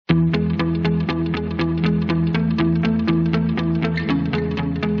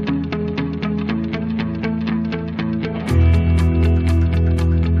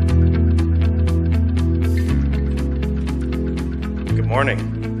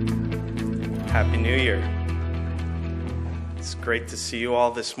Happy New Year. It's great to see you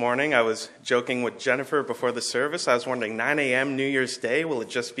all this morning. I was joking with Jennifer before the service. I was wondering, 9 a.m. New Year's Day, will it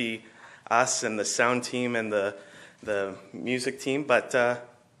just be us and the sound team and the music team? But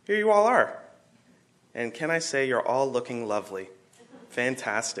here you all are. And can I say you're all looking lovely?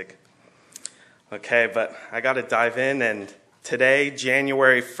 Fantastic. Okay, but I got to dive in. And today,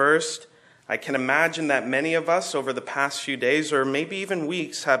 January 1st, I can imagine that many of us over the past few days or maybe even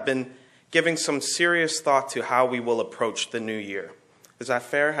weeks have been giving some serious thought to how we will approach the new year. Is that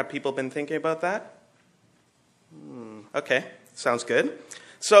fair? Have people been thinking about that? Okay, sounds good.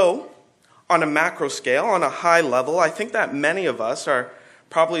 So, on a macro scale, on a high level, I think that many of us are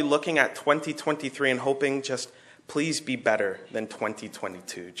probably looking at 2023 and hoping just please be better than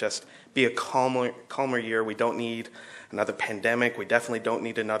 2022. Just be a calmer year. We don't need another pandemic. We definitely don't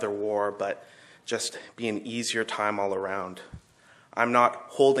need another war, but just be an easier time all around. I'm not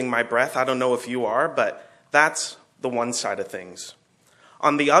holding my breath. I don't know if you are, but that's the one side of things.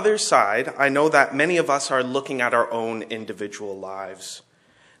 On the other side, I know that many of us are looking at our own individual lives.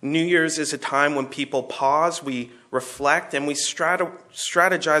 New Year's is a time when people pause, we reflect, and we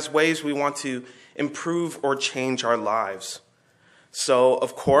strategize ways we want to improve or change our lives. So,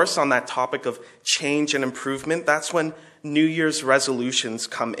 of course, on that topic of change and improvement, that's when New Year's resolutions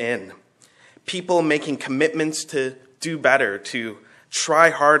come in. People making commitments to do better, to try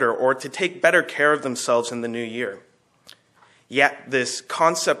harder, or to take better care of themselves in the new year. Yet this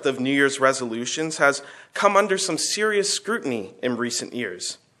concept of New Year's resolutions has come under some serious scrutiny in recent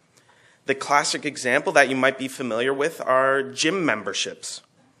years. The classic example that you might be familiar with are gym memberships.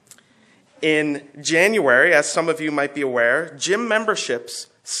 In January, as some of you might be aware, gym memberships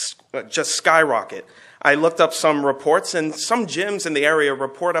just skyrocket. I looked up some reports, and some gyms in the area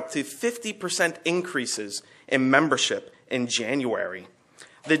report up to 50% increases in membership in January.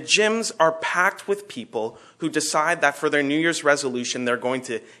 The gyms are packed with people who decide that for their New Year's resolution, they're going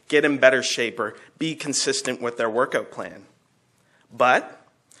to get in better shape or be consistent with their workout plan. But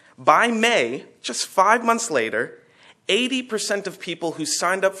by May, just 5 months later, 80% of people who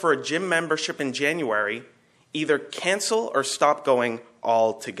signed up for a gym membership in January either cancel or stop going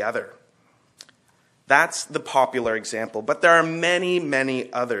altogether. That's the popular example, but there are many,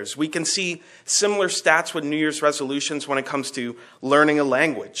 many others. We can see similar stats with New Year's resolutions when it comes to learning a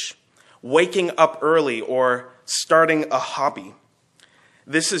language, waking up early, or starting a hobby.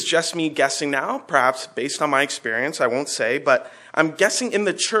 This is just me guessing now, perhaps based on my experience, I won't say, but I'm guessing in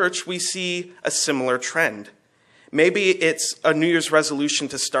the church we see a similar trend. Maybe it's a New Year's resolution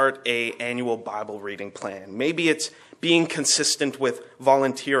to start an annual Bible reading plan. Maybe it's being consistent with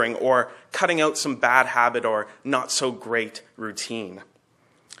volunteering or cutting out some bad habit or not so great routine.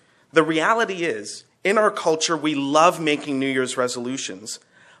 The reality is, in our culture, we love making New Year's resolutions,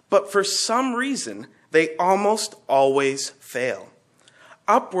 but for some reason, they almost always fail.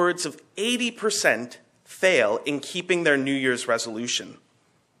 Upwards of 80% fail in keeping their New Year's resolution.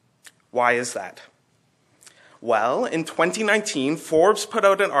 Why is that? Well, in 2019, Forbes put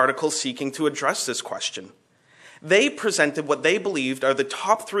out an article seeking to address this question. They presented what they believed are the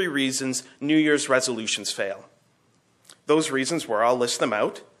top 3 reasons New Year's resolutions fail. Those reasons were, I'll list them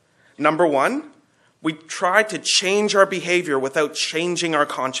out. Number 1, we try to change our behavior without changing our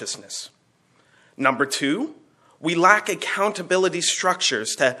consciousness. Number 2, we lack accountability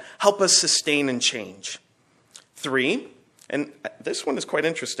structures to help us sustain and change. 3, and this one is quite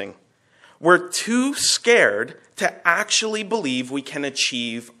interesting, we're too scared to actually believe we can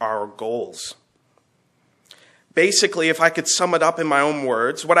achieve our goals. Basically, if I could sum it up in my own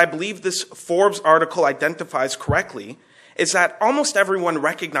words, what I believe this Forbes article identifies correctly is that almost everyone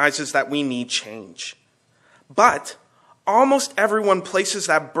recognizes that we need change. But almost everyone places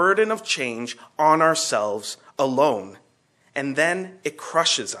that burden of change on ourselves alone, and then it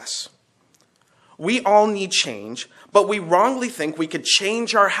crushes us. We all need change, but we wrongly think we could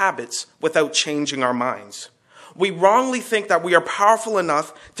change our habits without changing our minds. We wrongly think that we are powerful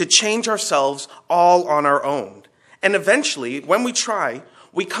enough to change ourselves all on our own. And eventually, when we try,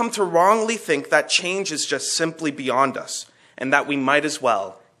 we come to wrongly think that change is just simply beyond us and that we might as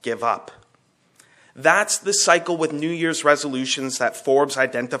well give up. That's the cycle with New Year's resolutions that Forbes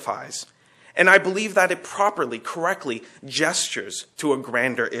identifies. And I believe that it properly, correctly gestures to a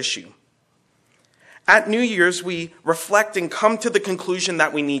grander issue. At New Year's, we reflect and come to the conclusion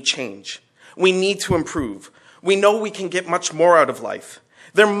that we need change. We need to improve. We know we can get much more out of life.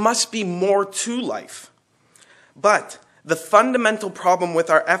 There must be more to life. But the fundamental problem with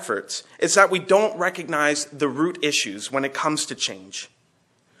our efforts is that we don't recognize the root issues when it comes to change.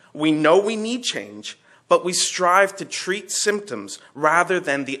 We know we need change, but we strive to treat symptoms rather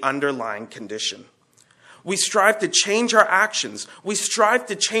than the underlying condition. We strive to change our actions. We strive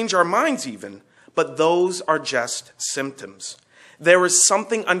to change our minds even, but those are just symptoms. There is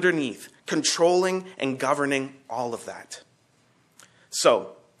something underneath, controlling and governing all of that.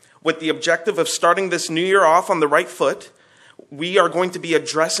 So, with the objective of starting this new year off on the right foot, we are going to be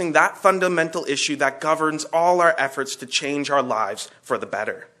addressing that fundamental issue that governs all our efforts to change our lives for the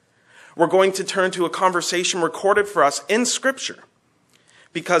better. We're going to turn to a conversation recorded for us in Scripture.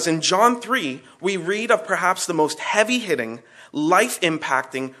 Because in John 3, we read of perhaps the most heavy-hitting,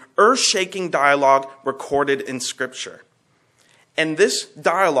 life-impacting, earth-shaking dialogue recorded in Scripture. And this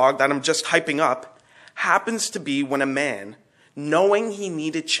dialogue that I'm just hyping up happens to be when a man, knowing he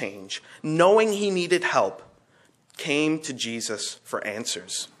needed change, knowing he needed help, came to Jesus for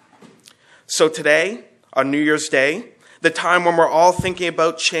answers. So today, on New Year's Day, the time when we're all thinking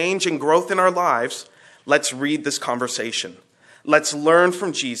about change and growth in our lives, let's read this conversation. Let's learn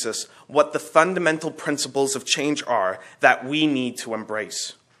from Jesus what the fundamental principles of change are that we need to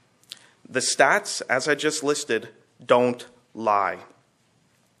embrace. The stats, as I just listed, don't lie.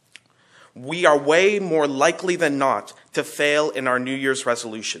 We are way more likely than not to fail in our New Year's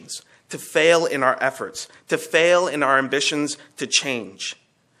resolutions, to fail in our efforts, to fail in our ambitions to change.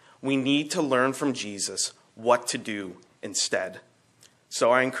 We need to learn from Jesus what to do instead.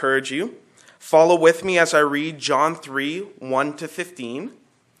 So I encourage you, follow with me as I read John 3, 1 to 15.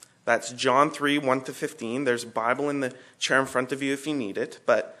 That's John 3, 1 to 15. There's a Bible in the chair in front of you if you need it,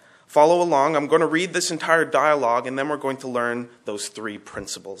 but follow along. I'm going to read this entire dialogue, and then we're going to learn those three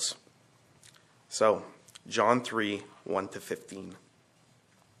principles. So, John 3, 1 to 15.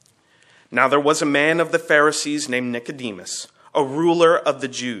 Now there was a man of the Pharisees named Nicodemus, a ruler of the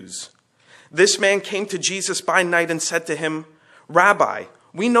Jews. This man came to Jesus by night and said to him, "Rabbi,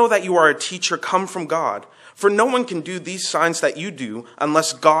 we know that you are a teacher come from God, for no one can do these signs that you do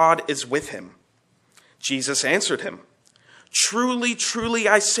unless God is with him." Jesus answered him, "Truly, truly,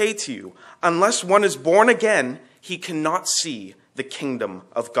 I say to you, unless one is born again, he cannot see the kingdom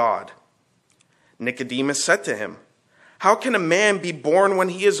of God." Nicodemus said to him, "How can a man be born when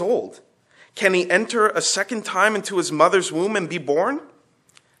he is old? Can he enter a second time into his mother's womb and be born?"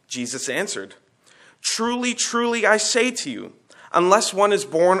 Jesus answered, "Truly, truly, I say to you, unless one is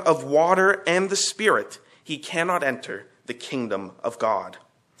born of water and the Spirit, he cannot enter the kingdom of God.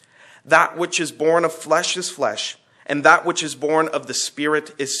 That which is born of flesh is flesh, and that which is born of the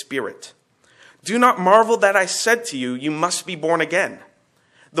Spirit is spirit. Do not marvel that I said to you, you must be born again.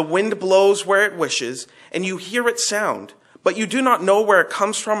 The wind blows where it wishes, and you hear its sound, but you do not know where it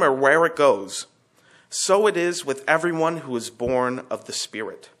comes from or where it goes. So it is with everyone who is born of the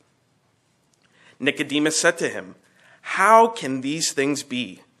Spirit." Nicodemus said to him, "How can these things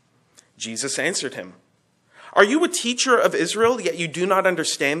be?" Jesus answered him, "Are you a teacher of Israel, yet you do not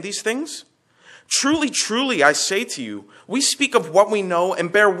understand these things? Truly, truly, I say to you, we speak of what we know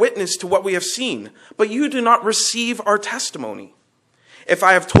and bear witness to what we have seen, but you do not receive our testimony. If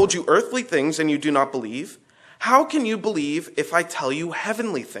I have told you earthly things and you do not believe, how can you believe if I tell you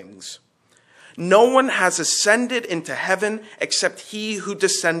heavenly things? No one has ascended into heaven except he who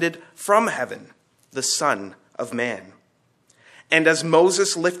descended from heaven, the Son of Man. And as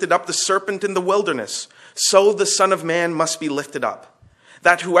Moses lifted up the serpent in the wilderness, so the Son of Man must be lifted up,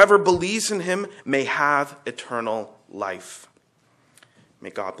 that whoever believes in him may have eternal life." May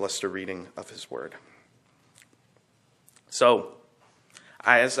God bless the reading of his word. So,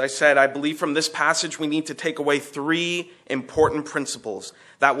 as I said, I believe from this passage we need to take away three important principles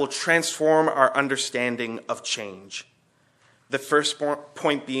that will transform our understanding of change. The first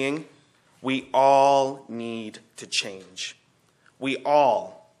point being, we all need to change. We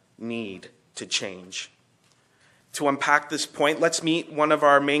all need to change. To unpack this point, let's meet one of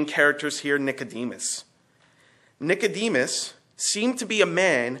our main characters here, Nicodemus. Nicodemus seemed to be a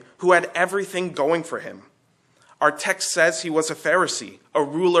man who had everything going for him. Our text says he was a Pharisee, a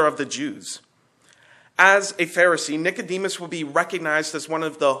ruler of the Jews. As a Pharisee, Nicodemus would be recognized as one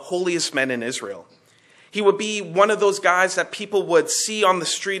of the holiest men in Israel. He would be one of those guys that people would see on the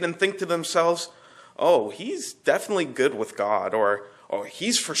street and think to themselves, "Oh, he's definitely good with God," or "Oh,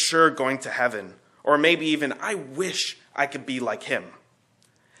 he's for sure going to heaven," or maybe even, "I wish I could be like him."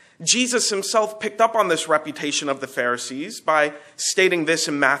 Jesus himself picked up on this reputation of the Pharisees by stating this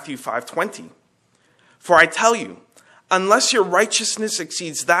in Matthew 5:20. "For I tell you, unless your righteousness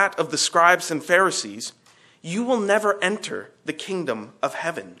exceeds that of the scribes and Pharisees, you will never enter the kingdom of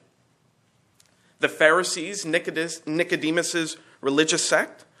heaven." The Pharisees, Nicodemus's religious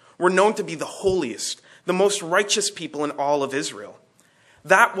sect, were known to be the holiest, the most righteous people in all of Israel.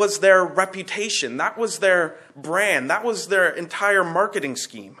 That was their reputation. That was their brand. That was their entire marketing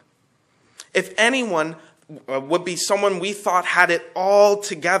scheme. If anyone would be someone we thought had it all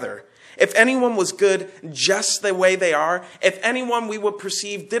together, if anyone was good just the way they are, if anyone we would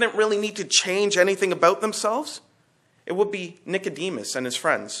perceive didn't really need to change anything about themselves, it would be Nicodemus and his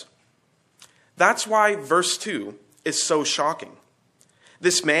friends. That's why verse 2 is so shocking.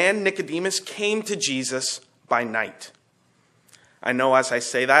 This man, Nicodemus, came to Jesus by night. I know as I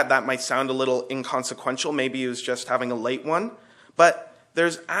say that might sound a little inconsequential. Maybe he was just having a late one. But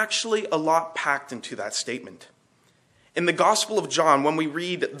there's actually a lot packed into that statement. In the Gospel of John, when we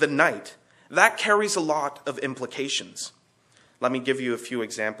read the night, that carries a lot of implications. Let me give you a few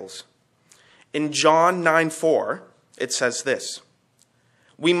examples. In John 9:4, it says this: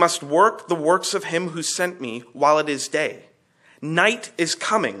 "We must work the works of him who sent me while it is day. Night is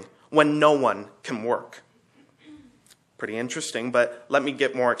coming when no one can work." Pretty interesting, but let me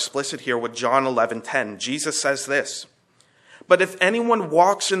get more explicit here with John 11:10. Jesus says this: "But if anyone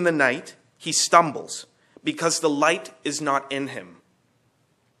walks in the night, he stumbles, because the light is not in him."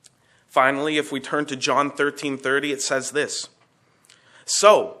 Finally, if we turn to John 13:30, it says this: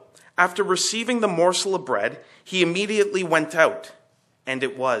 "So, after receiving the morsel of bread, he immediately went out, and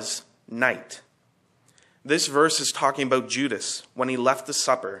it was night." This verse is talking about Judas when he left the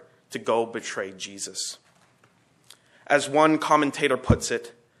supper to go betray Jesus. As one commentator puts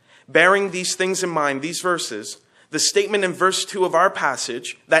it, bearing these things in mind, these verses, the statement in verse 2 of our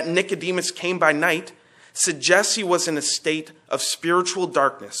passage that Nicodemus came by night suggests he was in a state of spiritual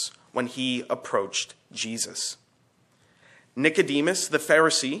darkness when he approached Jesus. Nicodemus, the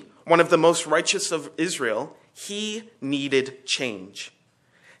Pharisee, one of the most righteous of Israel, he needed change.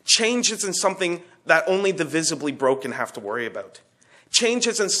 Change isn't something that only the visibly broken have to worry about. Change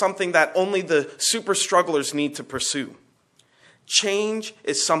isn't something that only the super strugglers need to pursue. Change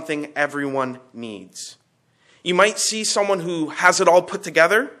is something everyone needs. You might see someone who has it all put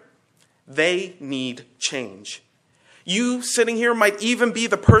together. They need change. You sitting here might even be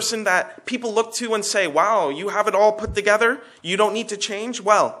the person that people look to and say, "Wow, you have it all put together. You don't need to change."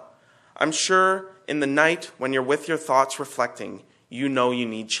 Well, I'm sure in the night when you're with your thoughts reflecting, you know you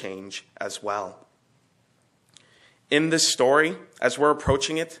need change as well. In this story, as we're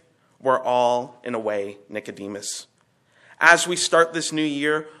approaching it, we're all, in a way, Nicodemus. As we start this new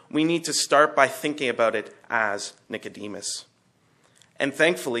year, we need to start by thinking about it as Nicodemus. And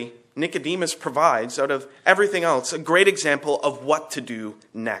thankfully, Nicodemus provides, out of everything else, a great example of what to do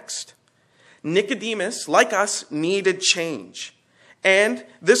next. Nicodemus, like us, needed change. And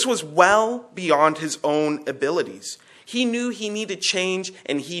this was well beyond his own abilities. He knew he needed change,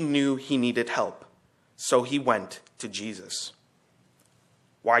 and he knew he needed help. So he went to Jesus.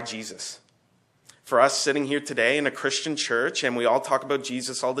 Why Jesus? For us sitting here today in a Christian church, and we all talk about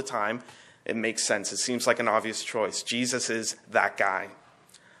Jesus all the time, it makes sense. It seems like an obvious choice. Jesus is that guy.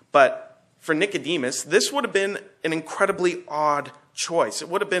 But for Nicodemus, this would have been an incredibly odd choice. It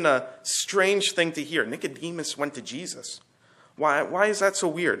would have been a strange thing to hear. Nicodemus went to Jesus. Why is that so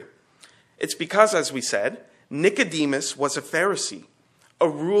weird? It's because, as we said, Nicodemus was a Pharisee, a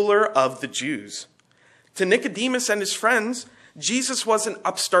ruler of the Jews. To Nicodemus and his friends, Jesus was an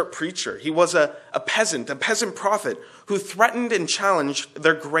upstart preacher. He was a peasant prophet who threatened and challenged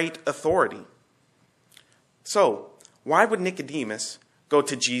their great authority. So, why would Nicodemus go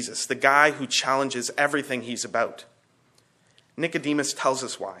to Jesus, the guy who challenges everything he's about? Nicodemus tells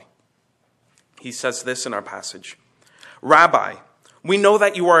us why. He says this in our passage: "Rabbi, we know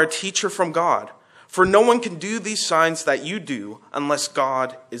that you are a teacher from God, for no one can do these signs that you do unless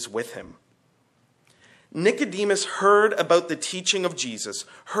God is with him." Nicodemus heard about the teaching of Jesus,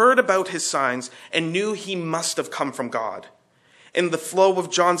 heard about his signs, and knew he must have come from God. In the flow of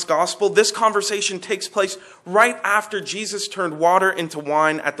John's gospel, this conversation takes place right after Jesus turned water into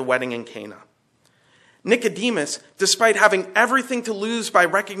wine at the wedding in Cana. Nicodemus, despite having everything to lose by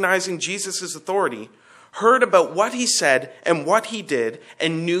recognizing Jesus' authority, heard about what he said and what he did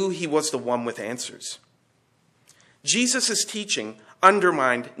and knew he was the one with answers. Jesus' teaching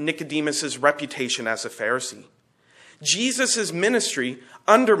undermined Nicodemus' reputation as a Pharisee. Jesus' ministry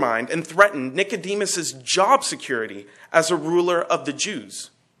undermined and threatened Nicodemus' job security as a ruler of the Jews.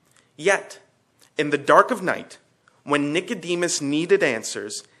 Yet, in the dark of night, when Nicodemus needed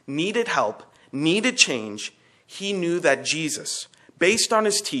answers, needed help, needed change, he knew that Jesus, based on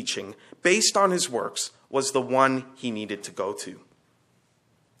his teaching, based on his works, was the one he needed to go to.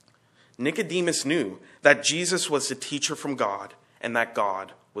 Nicodemus knew that Jesus was the teacher from God and that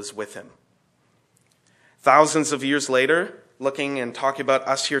God was with him. Thousands of years later, looking and talking about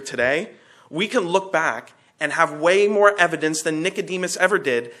us here today, we can look back and have way more evidence than Nicodemus ever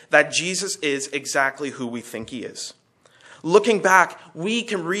did that Jesus is exactly who we think he is. Looking back, we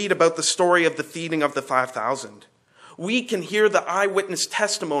can read about the story of the feeding of the 5,000. We can hear the eyewitness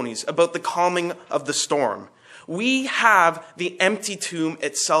testimonies about the calming of the storm. We have the empty tomb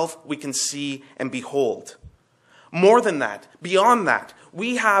itself we can see and behold. More than that, beyond that,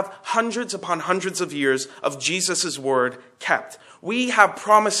 we have hundreds upon hundreds of years of Jesus' word kept. We have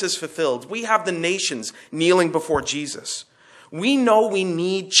promises fulfilled. We have the nations kneeling before Jesus. We know we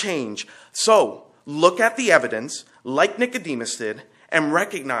need change. So look at the evidence, like Nicodemus did, and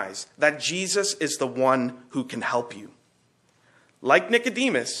recognize that Jesus is the one who can help you. Like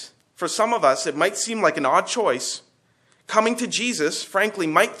Nicodemus, for some of us, it might seem like an odd choice. Coming to Jesus, frankly,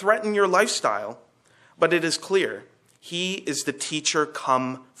 might threaten your lifestyle, but it is clear he is the teacher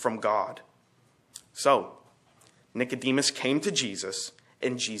come from God. So, Nicodemus came to Jesus,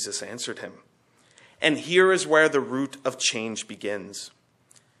 and Jesus answered him. And here is where the root of change begins.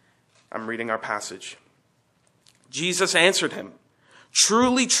 I'm reading our passage. Jesus answered him,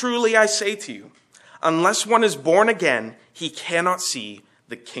 "Truly, truly, I say to you, unless one is born again, he cannot see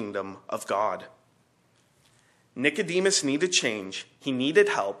the kingdom of God." Nicodemus needed change. He needed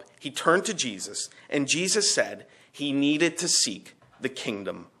help. He turned to Jesus, and Jesus said he needed to seek the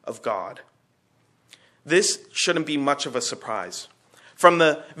kingdom of God. This shouldn't be much of a surprise. From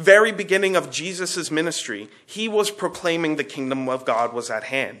the very beginning of Jesus' ministry, he was proclaiming the kingdom of God was at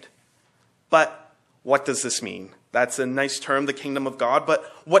hand. But what does this mean? That's a nice term, the kingdom of God, but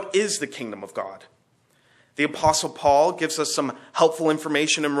what is the kingdom of God? The Apostle Paul gives us some helpful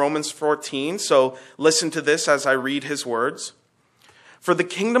information in Romans 14, so listen to this as I read his words. "For the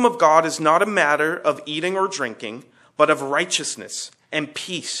kingdom of God is not a matter of eating or drinking, but of righteousness and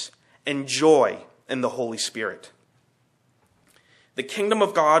peace and joy in the Holy Spirit." The kingdom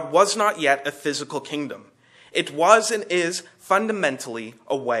of God was not yet a physical kingdom. It was and is fundamentally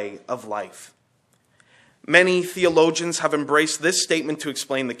a way of life. Many theologians have embraced this statement to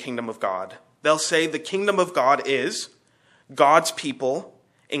explain the kingdom of God. They'll say the kingdom of God is God's people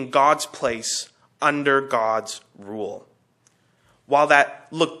in God's place under God's rule. While that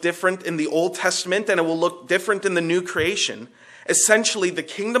looked different in the Old Testament and it will look different in the new creation, essentially the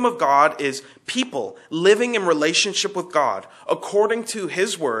kingdom of God is people living in relationship with God according to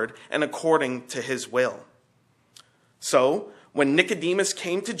his word and according to his will. So, when Nicodemus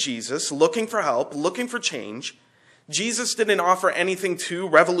came to Jesus looking for help, looking for change, Jesus didn't offer anything too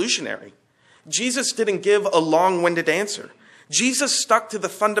revolutionary. Jesus didn't give a long-winded answer. Jesus stuck to the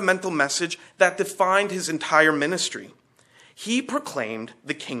fundamental message that defined his entire ministry. He proclaimed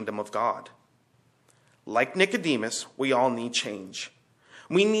the kingdom of God. Like Nicodemus, we all need change.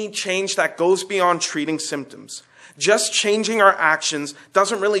 We need change that goes beyond treating symptoms. Just changing our actions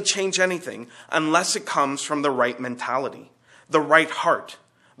doesn't really change anything unless it comes from the right mentality, the right heart,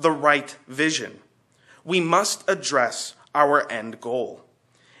 the right vision. We must address our end goal.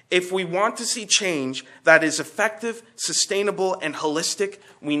 If we want to see change that is effective, sustainable, and holistic,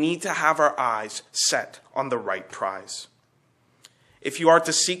 we need to have our eyes set on the right prize. If you are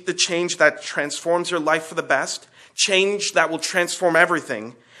to seek the change that transforms your life for the best, change that will transform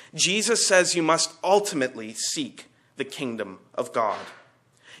everything, Jesus says you must ultimately seek the kingdom of God.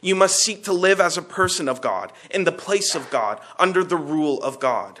 You must seek to live as a person of God, in the place of God, under the rule of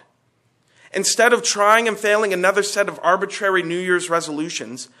God. Instead of trying and failing another set of arbitrary New Year's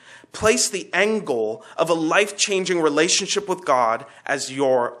resolutions, place the end goal of a life-changing relationship with God as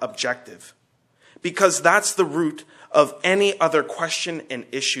your objective. Because that's the root of any other question and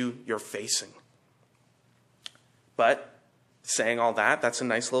issue you're facing. But saying all that, that's a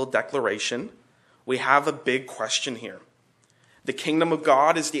nice little declaration. We have a big question here. The kingdom of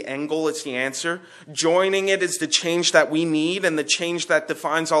God is the end goal, it's the answer. Joining it is the change that we need and the change that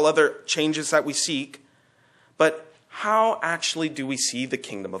defines all other changes that we seek. But how actually do we see the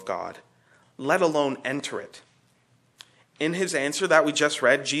kingdom of God, let alone enter it? In his answer that we just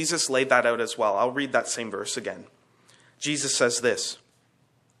read, Jesus laid that out as well. I'll read that same verse again. Jesus says this,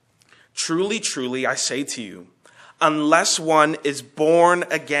 "Truly, truly, I say to you, unless one is born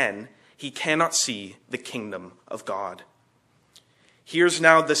again, he cannot see the kingdom of God." Here's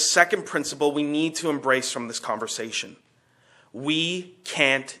now the second principle we need to embrace from this conversation. We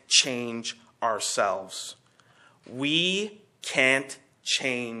can't change ourselves. We can't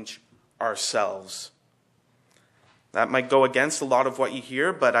change ourselves. That might go against a lot of what you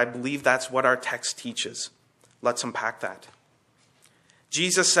hear, but I believe that's what our text teaches. Let's unpack that.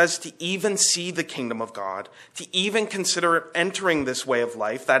 Jesus says to even see the kingdom of God, to even consider entering this way of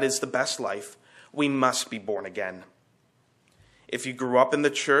life, that is the best life, we must be born again. If you grew up in the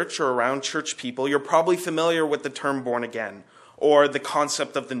church or around church people, you're probably familiar with the term born again or the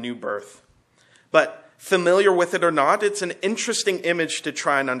concept of the new birth. But familiar with it or not, it's an interesting image to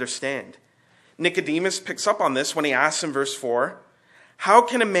try and understand. Nicodemus picks up on this when he asks in verse 4, "How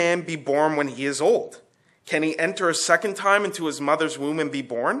can a man be born when he is old? Can he enter a second time into his mother's womb and be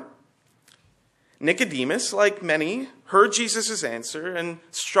born?" Nicodemus, like many, heard Jesus' answer and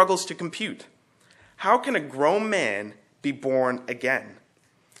struggles to compute. How can a grown man be born again?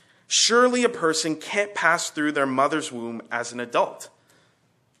 Surely a person can't pass through their mother's womb as an adult.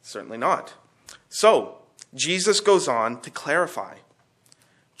 Certainly not. So, Jesus goes on to clarify.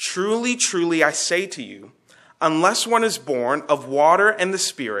 "Truly, truly, I say to you, unless one is born of water and the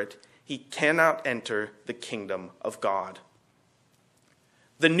Spirit, he cannot enter the kingdom of God."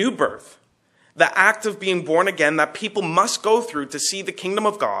 The new birth, the act of being born again that people must go through to see the kingdom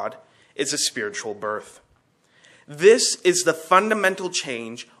of God, is a spiritual birth. This is the fundamental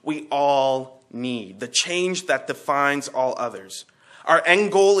change we all need, the change that defines all others. Our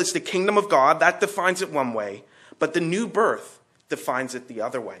end goal is the kingdom of God. That defines it one way, but the new birth defines it the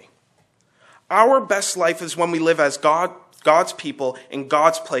other way. Our best life is when we live as God's people in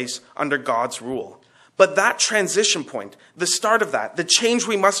God's place under God's rule. But that transition point, the start of that, the change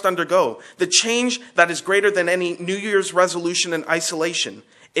we must undergo, the change that is greater than any New Year's resolution in isolation,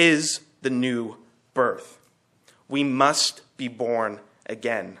 is the new birth. We must be born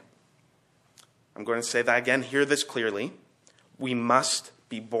again. I'm going to say that again. Hear this clearly. We must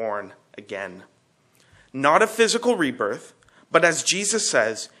be born again. Not a physical rebirth, but as Jesus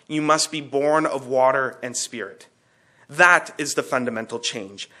says, you must be born of water and Spirit. That is the fundamental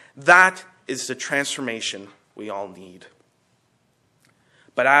change. That is the transformation we all need.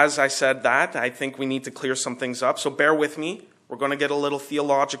 But as I said that, I think we need to clear some things up. So bear with me. We're going to get a little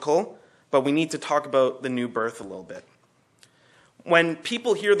theological, but we need to talk about the new birth a little bit. When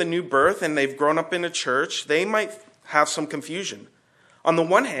people hear the new birth and they've grown up in a church, they might have some confusion. On the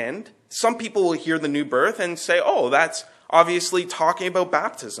one hand, some people will hear the new birth and say, oh, that's obviously talking about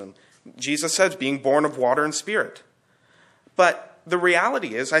baptism. Jesus says being born of water and Spirit. But the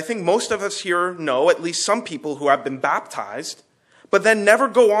reality is, I think most of us here know at least some people who have been baptized, but then never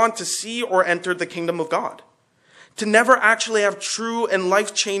go on to see or enter the kingdom of God, to never actually have true and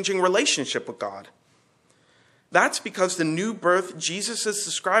life-changing relationship with God. That's because the new birth Jesus is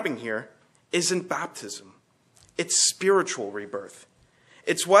describing here isn't baptism. It's spiritual rebirth.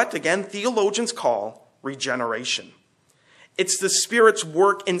 It's what, again, theologians call regeneration. It's the Spirit's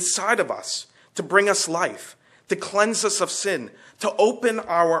work inside of us to bring us life, to cleanse us of sin, to open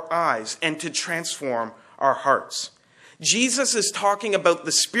our eyes, and to transform our hearts. Jesus is talking about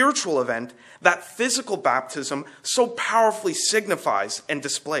the spiritual event that physical baptism so powerfully signifies and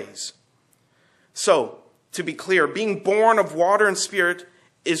displays. So, to be clear, being born of water and Spirit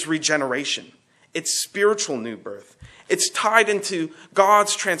is regeneration. It's spiritual new birth. It's tied into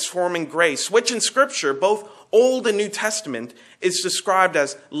God's transforming grace, which in Scripture, both Old and New Testament, is described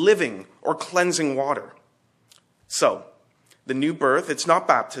as living or cleansing water. So, the new birth, it's not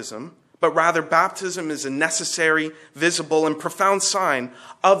baptism, but rather baptism is a necessary, visible, and profound sign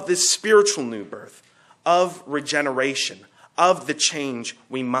of this spiritual new birth, of regeneration, of the change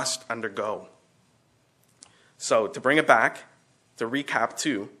we must undergo. So, to bring it back, to recap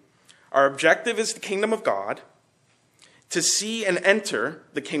too, our objective is the kingdom of God. To see and enter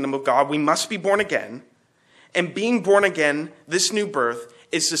the kingdom of God, we must be born again. And being born again, this new birth,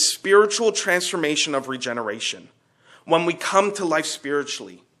 is the spiritual transformation of regeneration. When we come to life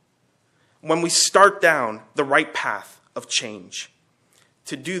spiritually, when we start down the right path of change.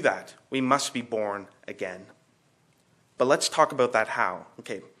 To do that, we must be born again. But let's talk about that how.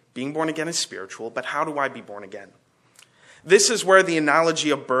 Okay, being born again is spiritual, but how do I be born again? This is where the analogy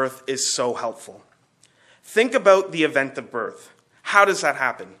of birth is so helpful. Think about the event of birth. How does that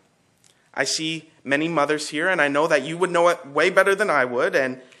happen? I see many mothers here, and I know that you would know it way better than I would,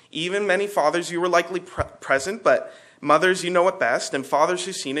 and even many fathers, you were likely present, but mothers, you know it best, and fathers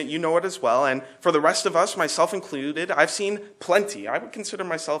who've seen it, you know it as well. And for the rest of us, myself included, I've seen plenty. I would consider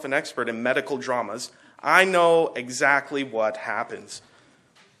myself an expert in medical dramas. I know exactly what happens.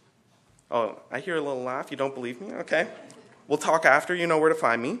 Oh, I hear a little laugh. You don't believe me? Okay. We'll talk after. You know where to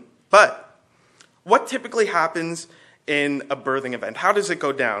find me. But what typically happens in a birthing event? How does it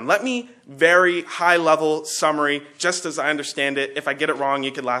go down? Let me very high-level summary, just as I understand it. If I get it wrong,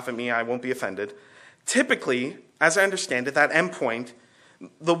 you can laugh at me. I won't be offended. Typically, as I understand it, that end point,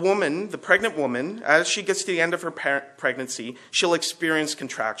 the woman, the pregnant woman, as she gets to the end of her pregnancy, she'll experience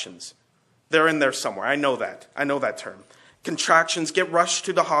contractions. They're in there somewhere. I know that. I know that term. contractions, get rushed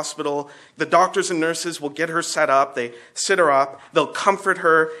to the hospital. The doctors and nurses will get her set up. They sit her up. They'll comfort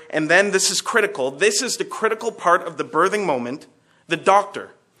her. And then this is critical. This is the critical part of the birthing moment. The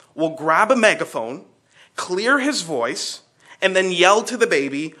doctor will grab a megaphone, clear his voice, and then yell to the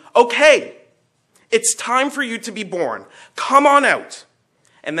baby, "Okay, it's time for you to be born. Come on out."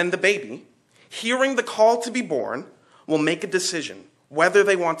 And then the baby, hearing the call to be born, will make a decision whether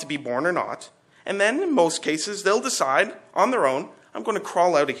they want to be born or not. And then, in most cases, they'll decide on their own, "I'm going to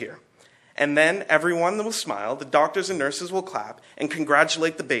crawl out of here." And then everyone will smile, the doctors and nurses will clap, and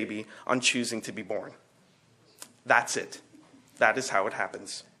congratulate the baby on choosing to be born. That's it. That is how it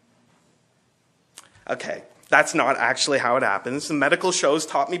happens. Okay, that's not actually how it happens. The medical shows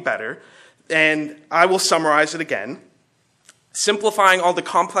taught me better, and I will summarize it again. Simplifying all the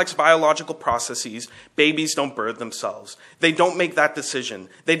complex biological processes, babies don't birth themselves. They don't make that decision.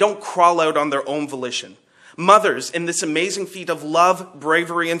 They don't crawl out on their own volition. Mothers, in this amazing feat of love,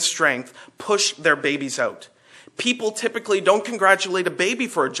 bravery, and strength, push their babies out. People typically don't congratulate a baby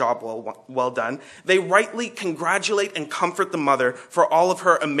for a job well done. They rightly congratulate and comfort the mother for all of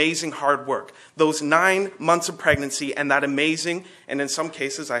her amazing hard work. Those 9 months of pregnancy and that amazing, and in some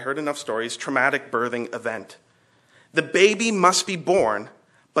cases, I heard enough stories, traumatic birthing event. The baby must be born,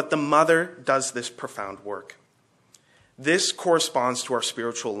 but the mother does this profound work. This corresponds to our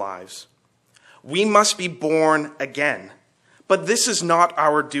spiritual lives. We must be born again, but this is not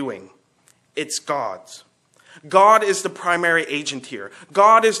our doing. It's God's. God is the primary agent here.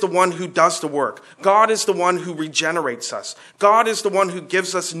 God is the one who does the work. God is the one who regenerates us. God is the one who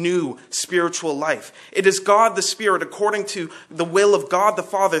gives us new spiritual life. It is God the Spirit, according to the will of God the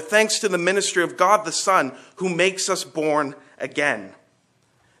Father, thanks to the ministry of God the Son, who makes us born again.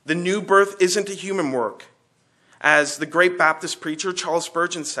 The new birth isn't a human work. As the great Baptist preacher Charles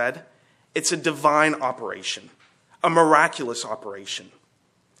Spurgeon said, it's a divine operation, a miraculous operation.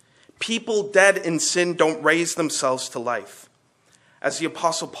 People dead in sin don't raise themselves to life. As the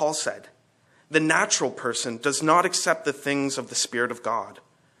Apostle Paul said, the natural person does not accept the things of the Spirit of God,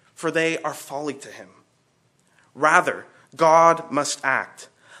 for they are folly to him. Rather, God must act.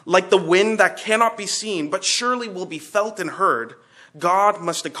 Like the wind that cannot be seen, but surely will be felt and heard, God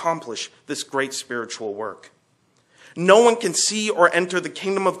must accomplish this great spiritual work. No one can see or enter the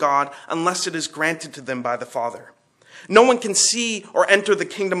kingdom of God unless it is granted to them by the Father. No one can see or enter the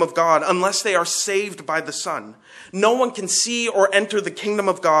kingdom of God unless they are saved by the Son. No one can see or enter the kingdom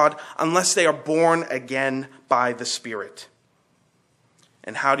of God unless they are born again by the Spirit.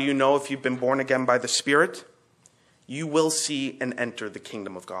 And how do you know if you've been born again by the Spirit? You will see and enter the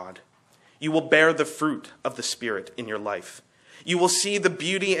kingdom of God. You will bear the fruit of the Spirit in your life. You will see the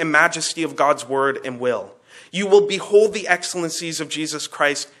beauty and majesty of God's word and will. You will behold the excellencies of Jesus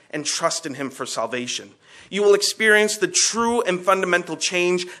Christ and trust in him for salvation. You will experience the true and fundamental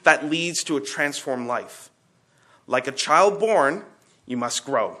change that leads to a transformed life. Like a child born, you must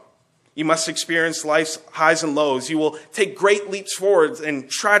grow. You must experience life's highs and lows. You will take great leaps forward and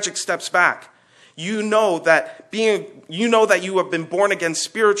tragic steps back. You know that you have been born again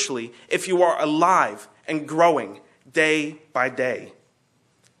spiritually if you are alive and growing day by day.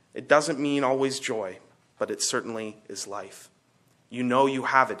 It doesn't mean always joy, but it certainly is life. You know you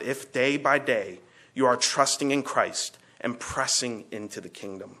have it if day by day you are trusting in Christ and pressing into the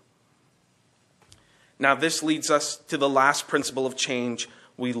kingdom. Now this leads us to the last principle of change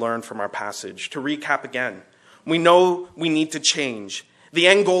we learn from our passage. To recap again, we know we need to change. The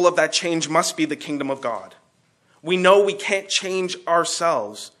end goal of that change must be the kingdom of God. We know we can't change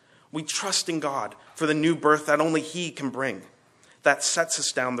ourselves. We trust in God for the new birth that only he can bring. That sets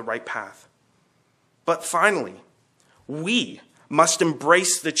us down the right path. But finally, we must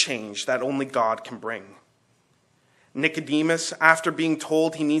embrace the change that only God can bring. Nicodemus, after being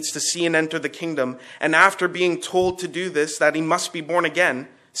told he needs to see and enter the kingdom, and after being told to do this, that he must be born again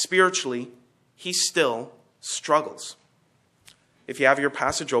spiritually, he still struggles. If you have your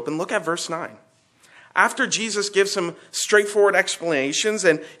passage open, look at verse 9. After Jesus gives some straightforward explanations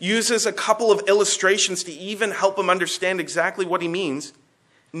and uses a couple of illustrations to even help him understand exactly what he means,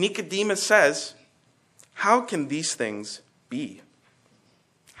 Nicodemus says, "How can these things be?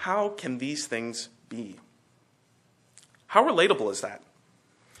 How can these things be?" How relatable is that?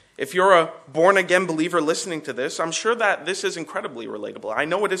 If you're a born-again believer listening to this, I'm sure that this is incredibly relatable. I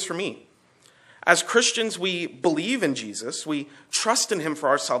know it is for me. As Christians, we believe in Jesus. We trust in him for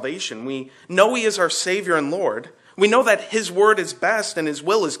our salvation. We know he is our Savior and Lord. We know that his word is best and his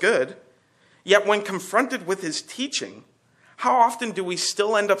will is good. Yet when confronted with his teaching, how often do we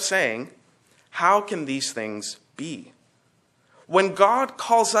still end up saying, "How can these things be?" When God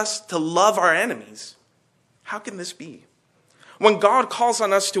calls us to love our enemies, how can this be? When God calls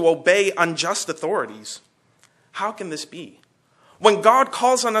on us to obey unjust authorities, how can this be? When God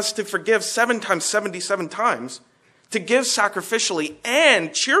calls on us to forgive 7 times, 77 times, to give sacrificially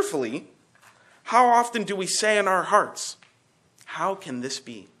and cheerfully, how often do we say in our hearts, how can this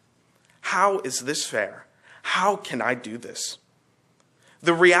be? How is this fair? How can I do this?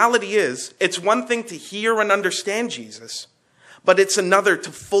 The reality is, it's one thing to hear and understand Jesus, but it's another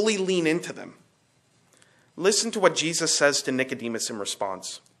to fully lean into them. Listen to what Jesus says to Nicodemus in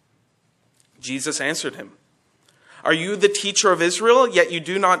response. Jesus answered him, "Are you the teacher of Israel, yet you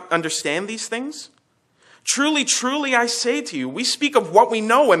do not understand these things? Truly, truly, I say to you, we speak of what we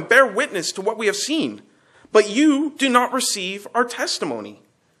know and bear witness to what we have seen, but you do not receive our testimony.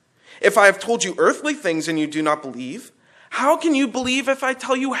 If I have told you earthly things and you do not believe, how can you believe if I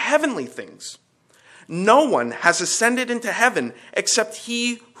tell you heavenly things? No one has ascended into heaven except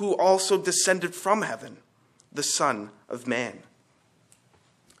he who also descended from heaven, the Son of Man."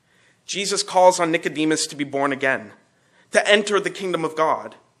 Jesus calls on Nicodemus to be born again, to enter the kingdom of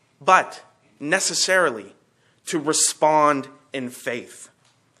God, but necessarily to respond in faith.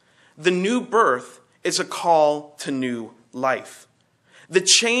 The new birth is a call to new life. The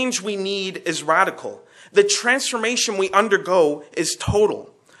change we need is radical. The transformation we undergo is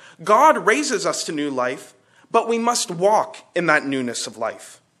total. God raises us to new life, but we must walk in that newness of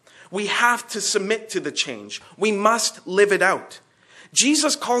life. We have to submit to the change. We must live it out.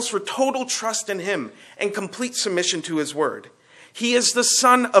 Jesus calls for total trust in him and complete submission to his word. He is the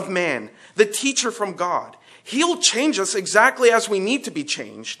Son of Man, the teacher from God. He'll change us exactly as we need to be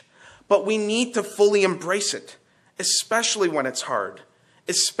changed, but we need to fully embrace it, especially when it's hard,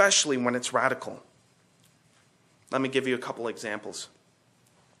 especially when it's radical. Let me give you a couple examples.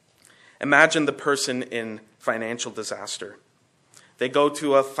 Imagine the person in financial disaster. They go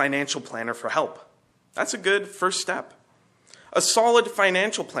to a financial planner for help. That's a good first step. A solid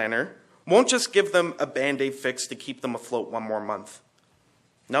financial planner won't just give them a Band-Aid fix to keep them afloat one more month.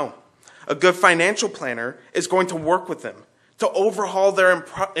 No, a good financial planner is going to work with them to overhaul their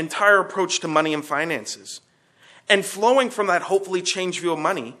entire approach to money and finances. And flowing from that hopefully changed view of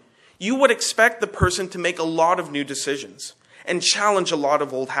money, you would expect the person to make a lot of new decisions and challenge a lot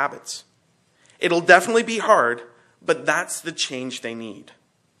of old habits. It'll definitely be hard, but that's the change they need.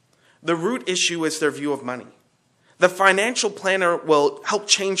 The root issue is their view of money. The financial planner will help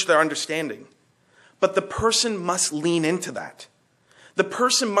change their understanding, but the person must lean into that. The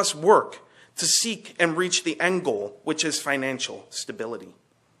person must work to seek and reach the end goal, which is financial stability.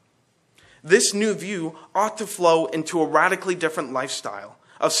 This new view ought to flow into a radically different lifestyle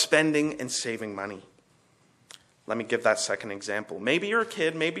of spending and saving money. Let me give that second example. Maybe you're a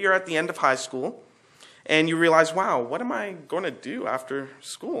kid, maybe you're at the end of high school, and you realize, wow, what am I going to do after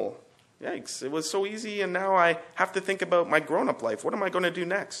school? Yikes, it was so easy, and now I have to think about my grown-up life. What am I going to do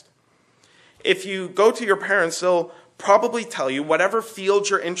next? If you go to your parents, they'll probably tell you whatever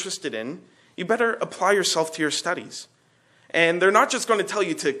field you're interested in, you better apply yourself to your studies. And they're not just going to tell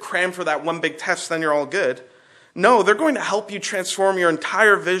you to cram for that one big test, then you're all good. No, they're going to help you transform your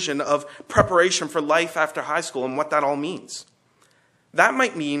entire vision of preparation for life after high school and what that all means. That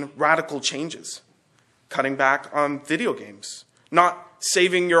might mean radical changes. Cutting back on video games. Not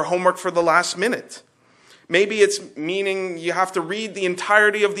saving your homework for the last minute. Maybe it's meaning you have to read the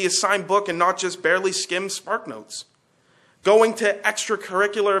entirety of the assigned book and not just barely skim Spark Notes. Going to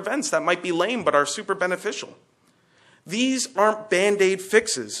extracurricular events that might be lame but are super beneficial. These aren't Band-Aid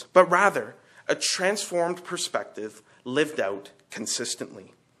fixes, but rather a transformed perspective lived out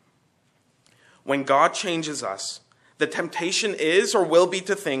consistently. When God changes us, the temptation is or will be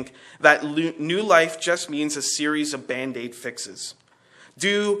to think that new life just means a series of Band-Aid fixes.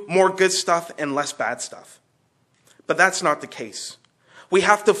 Do more good stuff and less bad stuff. But that's not the case. We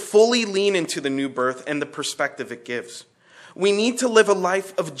have to fully lean into the new birth and the perspective it gives. We need to live a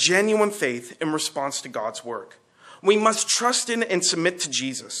life of genuine faith in response to God's work. We must trust in and submit to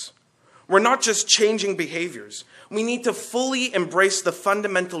Jesus. We're not just changing behaviors. We need to fully embrace the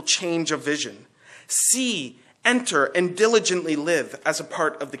fundamental change of vision. See, enter, and diligently live as a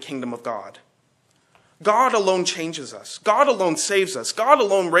part of the kingdom of God. God alone changes us. God alone saves us. God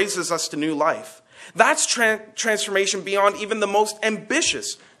alone raises us to new life. That's transformation beyond even the most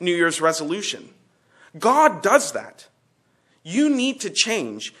ambitious New Year's resolution. God does that. You need to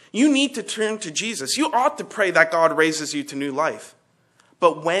change. You need to turn to Jesus. You ought to pray that God raises you to new life.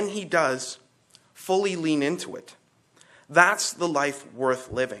 But when he does, fully lean into it. That's the life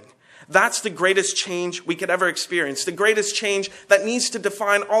worth living. That's the greatest change we could ever experience, the greatest change that needs to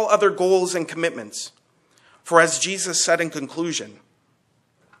define all other goals and commitments. For as Jesus said in conclusion,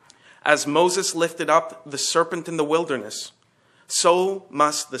 as Moses lifted up the serpent in the wilderness, so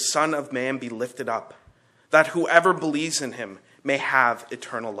must the Son of Man be lifted up, that whoever believes in him may have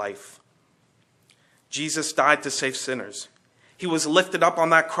eternal life. Jesus died to save sinners. He was lifted up on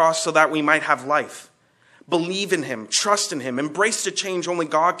that cross so that we might have life. Believe in him, trust in him, embrace the change only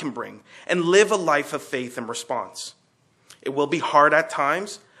God can bring, and live a life of faith and response. It will be hard at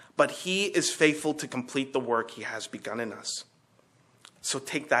times, but he is faithful to complete the work he has begun in us. So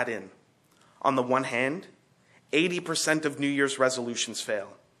take that in. On the one hand, 80% of New Year's resolutions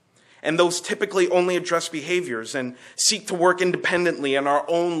fail. And those typically only address behaviors and seek to work independently in our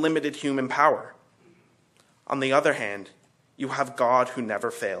own limited human power. On the other hand, you have God who never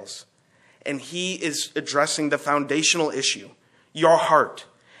fails. And he is addressing the foundational issue, your heart,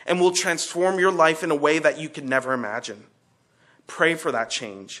 and will transform your life in a way that you could never imagine. Pray for that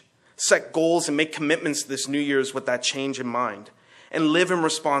change. Set goals and make commitments this New Year's with that change in mind. And live in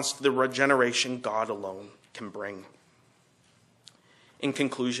response to the regeneration God alone can bring. In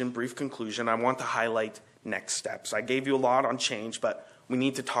conclusion, brief conclusion, I want to highlight next steps. I gave you a lot on change, but we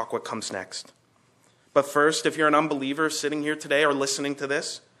need to talk what comes next. But first, if you're an unbeliever sitting here today or listening to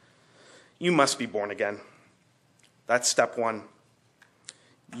this, you must be born again. That's step one.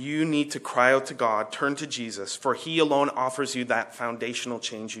 You need to cry out to God, turn to Jesus, for he alone offers you that foundational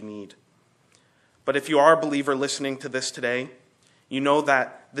change you need. But if you are a believer listening to this today, you know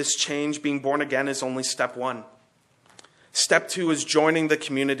that this change, being born again, is only step one. Step two is joining the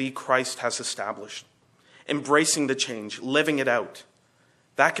community Christ has established, embracing the change, living it out.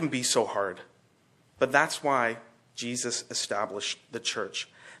 That can be so hard. But that's why Jesus established the church.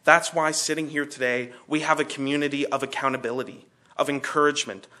 That's why sitting here today, we have a community of accountability, of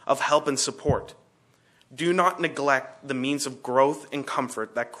encouragement, of help and support. Do not neglect the means of growth and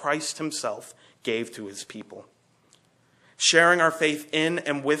comfort that Christ himself gave to his people. Sharing our faith in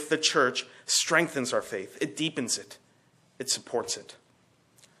and with the church strengthens our faith. It deepens it. It supports it.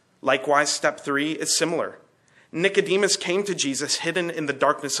 Likewise, step three is similar. Nicodemus came to Jesus hidden in the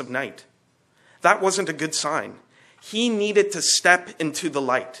darkness of night. That wasn't a good sign. He needed to step into the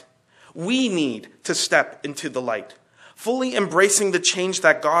light. We need to step into the light. Fully embracing the change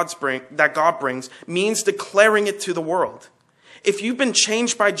that God brings means declaring it to the world. If you've been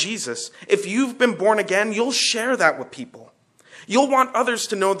changed by Jesus, if you've been born again, you'll share that with people. You'll want others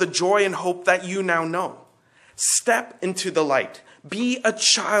to know the joy and hope that you now know. Step into the light. Be a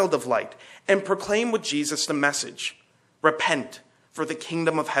child of light and proclaim with Jesus the message. Repent, for the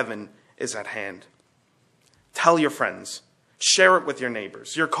kingdom of heaven is at hand. Tell your friends. Share it with your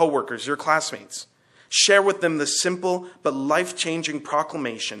neighbors, your coworkers, your classmates. Share with them the simple but life-changing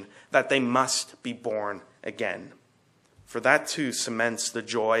proclamation that they must be born again. For that too cements the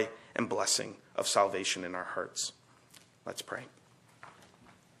joy and blessing of salvation in our hearts. Let's pray.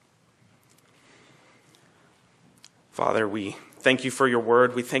 Father, we thank you for your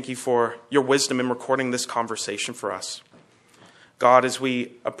word. We thank you for your wisdom in recording this conversation for us. God, as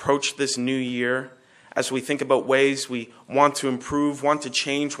we approach this new year, as we think about ways we want to improve, want to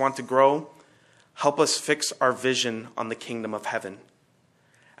change, want to grow, help us fix our vision on the kingdom of heaven.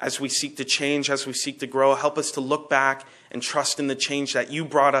 As we seek to change, as we seek to grow, help us to look back and trust in the change that you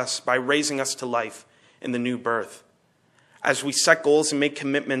brought us by raising us to life in the new birth. As we set goals and make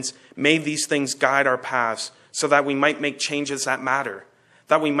commitments, may these things guide our paths so that we might make changes that matter,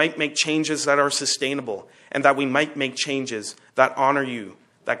 that we might make changes that are sustainable, and that we might make changes that honor you,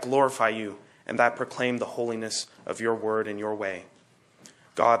 that glorify you, and that proclaim the holiness of your word and your way.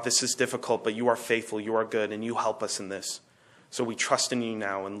 God, this is difficult, but you are faithful, you are good, and you help us in this. So we trust in you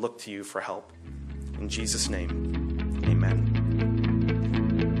now and look to you for help. In Jesus' name, amen.